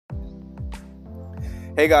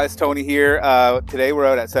Hey guys, Tony here. Today we're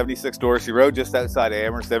out at 76 Dorsey Road, just outside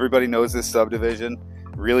Amherst. Everybody knows this subdivision,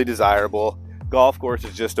 really desirable. Golf course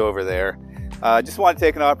is just over there. Just want to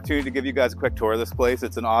take an opportunity to give you guys a quick tour of this place.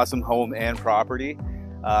 It's an awesome home and property.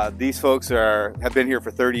 These folks have been here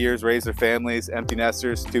for 30 years, raised their families, empty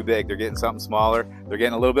nesters, too big. They're getting something smaller. They're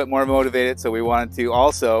getting a little bit more motivated, so we wanted to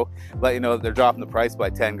also let you know that they're dropping the price by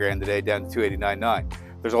 10 grand today, down to $289,900.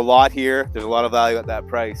 There's a lot here. There's a lot of value at that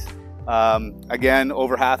price. Again,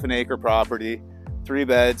 over half an acre property, 3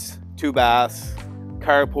 beds, 2 baths,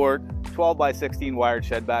 carport, 12 by 16 wired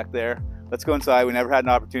shed back there. Let's go inside. We never had an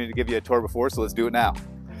opportunity to give you a tour before, so let's do it now.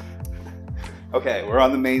 Okay, we're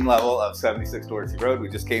on the main level of 76 Dorsey Road. We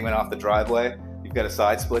just came in off the driveway. You've got a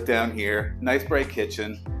side split down here, nice bright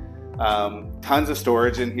kitchen, tons of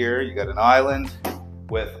storage in here. You got an island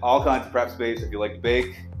with all kinds of prep space. If you like to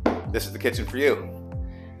bake, this is the kitchen for you.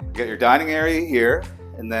 You got your dining area here.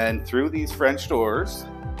 And then through these French doors,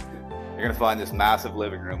 you're gonna find this massive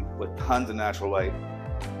living room with tons of natural light.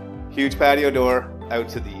 Huge patio door out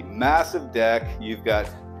to the massive deck. You've got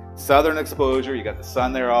southern exposure. You got the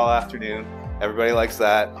sun there all afternoon. Everybody likes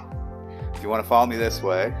that. If you wanna follow me this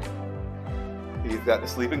way, you've got the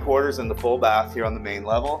sleeping quarters and the full bath here on the main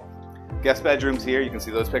level. Guest bedrooms here. You can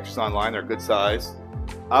see those pictures online. They're good size.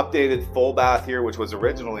 Updated full bath here, which was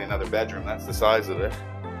originally another bedroom. That's the size of it.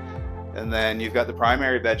 And then you've got the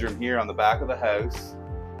primary bedroom here on the back of the house,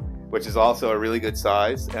 which is also a really good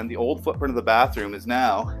size. And the old footprint of the bathroom is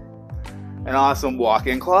now an awesome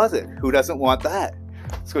walk-in closet. Who doesn't want that?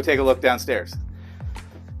 Let's go take a look downstairs.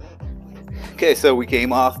 Okay, so we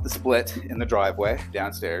came off the split in the driveway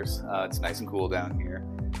downstairs. It's nice and cool down here.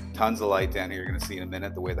 Tons of light down here. You're gonna see in a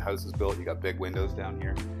minute the way the house is built. You got big windows down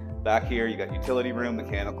here. Back here, you got utility room,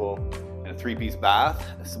 mechanical, and a 3-piece bath,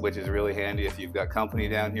 which is really handy if you've got company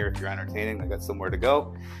down here. If you're entertaining, they got somewhere to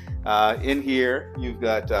go. In here, you've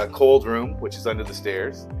got a cold room, which is under the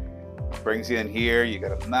stairs. Brings you in here. You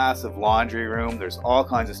got a massive laundry room. There's all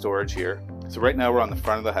kinds of storage here. So right now we're on the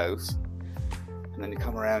front of the house. And then you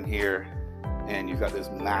come around here and you've got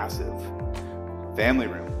this massive family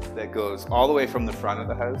room that goes all the way from the front of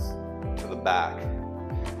the house to the back.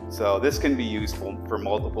 So this can be used for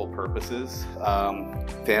multiple purposes.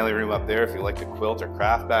 Family room up there if you like to quilt or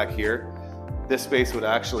craft back here. This space would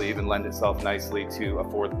actually even lend itself nicely to a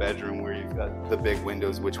 4th bedroom where you've got the big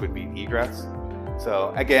windows, which would be egress.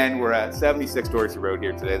 So again, we're at 76 Dorsey Road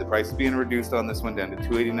here today. The price is being reduced on this one down to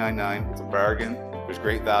 $289,900. It's a bargain. There's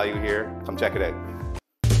great value here. Come check it out.